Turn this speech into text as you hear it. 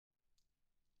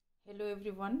Hello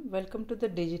everyone, welcome to the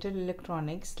Digital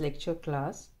Electronics lecture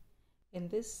class. In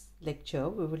this lecture,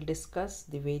 we will discuss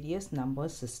the various number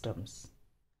systems.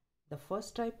 The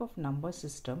first type of number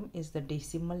system is the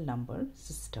decimal number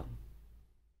system.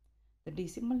 The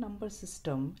decimal number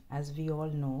system, as we all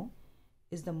know,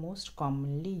 is the most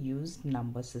commonly used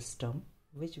number system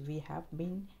which we have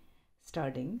been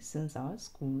studying since our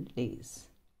school days.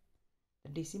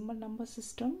 The decimal number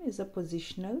system is a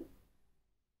positional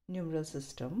numeral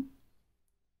system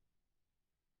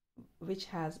which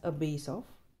has a base of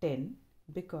 10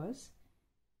 because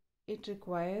it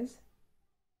requires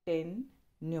 10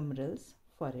 numerals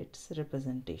for its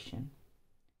representation.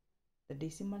 The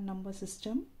decimal number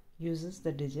system uses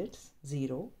the digits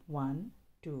 0, 1,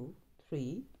 2,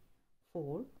 3,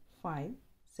 4, 5,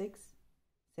 6,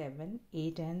 7,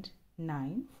 8 and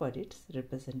 9 for its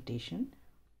representation.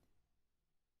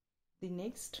 The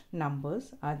next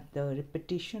numbers are the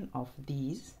repetition of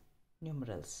these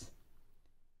numerals.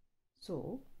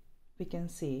 So we can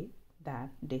say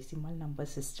that decimal number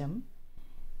system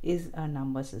is a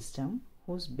number system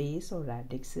whose base or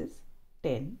radix is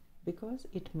 10 because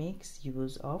it makes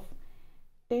use of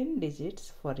 10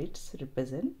 digits for its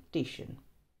representation.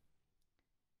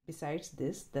 Besides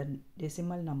this, the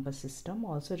decimal number system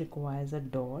also requires a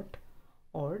dot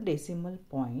or decimal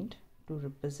point to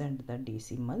represent the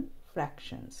decimal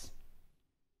fractions.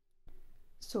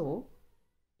 So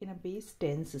in a base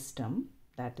 10 system,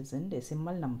 that is in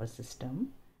decimal number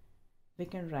system, we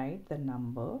can write the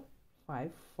number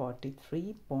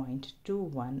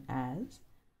 543.21 as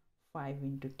 5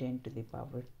 into 10 to the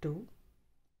power 2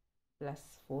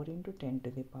 plus 4 into 10 to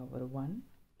the power 1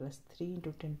 plus 3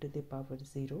 into 10 to the power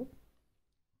 0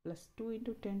 plus 2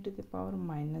 into 10 to the power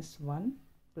minus 1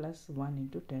 plus 1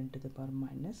 into 10 to the power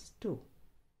minus 2,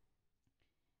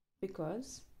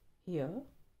 because here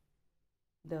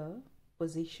the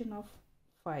position of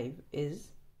 5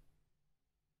 is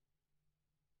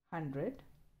 100,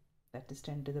 that is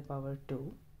 10 to the power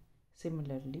 2.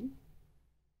 Similarly,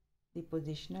 the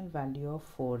positional value of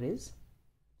 4 is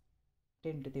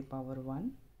 10 to the power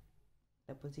 1.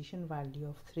 The position value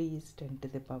of 3 is 10 to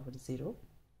the power 0.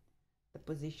 The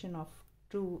position of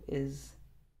 2 is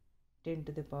 10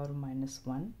 to the power minus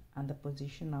 1 and the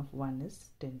position of 1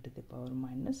 is 10 to the power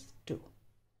minus 2.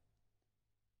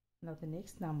 Now the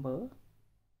next number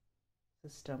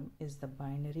system is the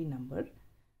binary number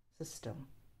system,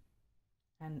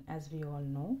 and as we all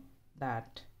know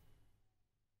that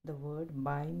the word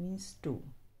bi means 2,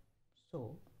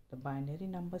 so the binary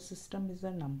number system is a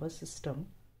number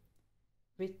system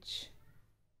which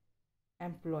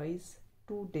employs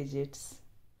 2 digits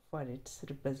for its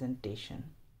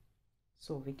representation.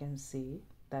 So we can say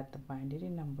that the binary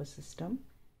number system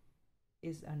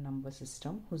is a number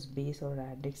system whose base or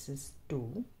radix is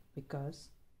 2 because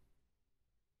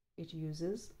it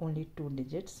uses only 2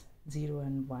 digits 0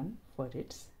 and 1 for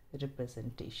its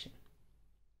representation.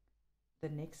 The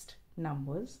next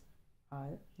numbers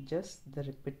are just the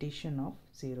repetition of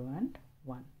 0 and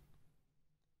 1.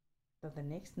 So the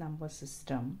next number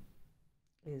system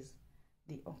is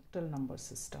the octal number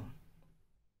system.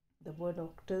 The word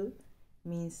octal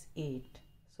means 8,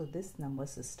 so this number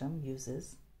system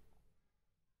uses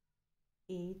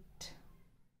 8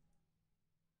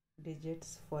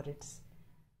 digits for its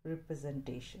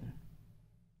representation.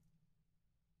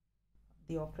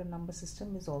 The octal number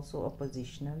system is also a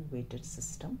positional weighted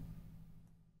system,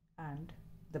 and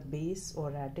the base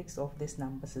or radix of this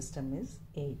number system is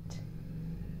 8.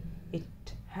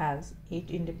 It has 8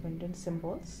 independent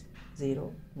symbols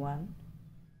 0, 1,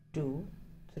 2,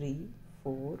 3,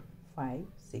 4, 5,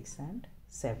 6 and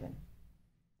 7,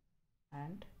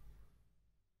 and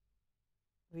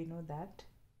we know that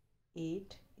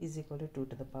 8 is equal to 2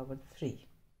 to the power 3.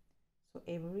 So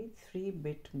every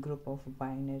 3-bit group of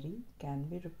binary can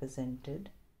be represented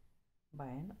by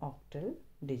an octal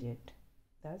digit.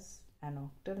 Thus, an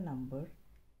octal number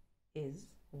is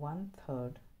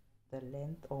 1/3 the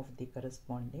length of the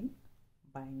corresponding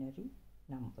binary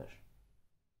number.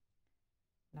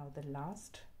 Now, the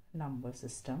last number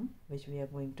system which we are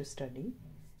going to study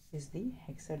is the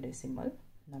hexadecimal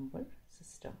number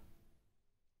system.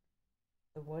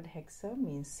 The word hexa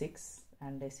means 6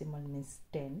 and decimal means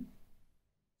 10.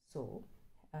 So,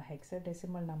 a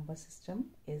hexadecimal number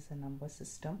system is a number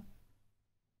system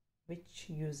which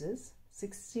uses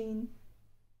 16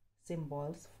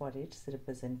 symbols for its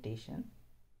representation.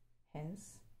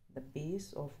 Hence, the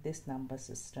base of this number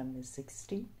system is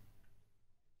 16,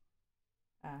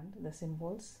 and the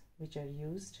symbols which are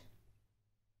used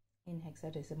in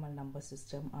hexadecimal number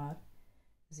system are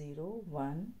 0,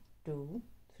 1, 2,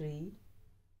 3,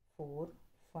 4,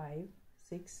 5,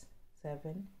 6,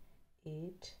 7,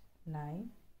 8, 9,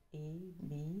 A,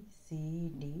 B,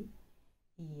 C, D,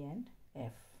 E and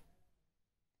F.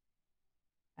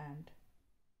 And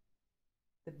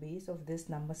the base of this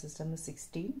number system is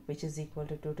 16, which is equal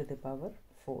to 2 to the power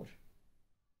 4.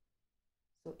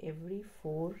 So every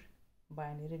 4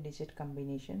 binary digit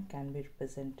combination can be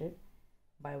represented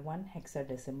by one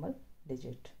hexadecimal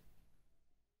digit.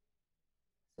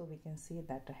 So we can see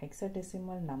that a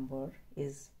hexadecimal number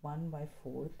is 1 by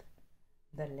 4th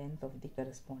the length of the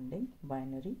corresponding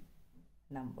binary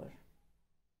number.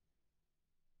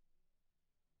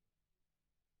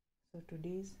 So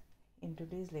in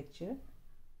today's lecture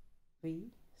we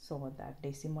saw that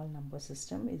decimal number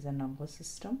system is a number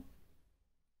system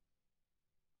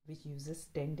which uses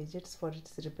 10 digits for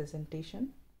its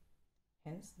representation.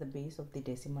 Hence the base of the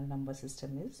decimal number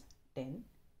system is 10.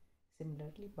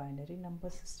 Similarly, binary number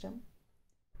system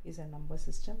is a number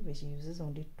system which uses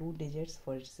only 2 digits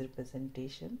for its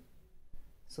representation.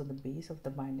 So the base of the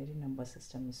binary number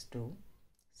system is 2.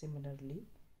 Similarly,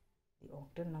 the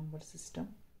octal number system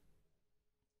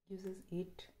uses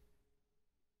 8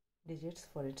 digits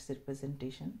for its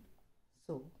representation.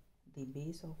 So the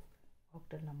base of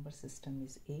octal number system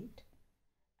is 8,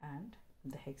 and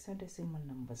the hexadecimal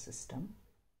number system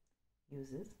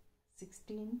uses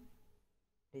 16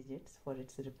 digits for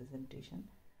its representation.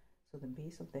 So the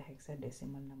base of the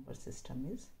hexadecimal number system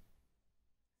is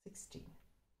 16.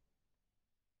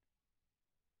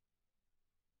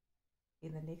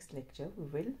 In the next lecture, we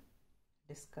will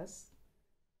discuss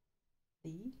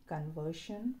the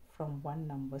conversion from one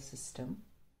number system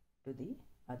to the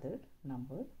other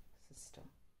number system.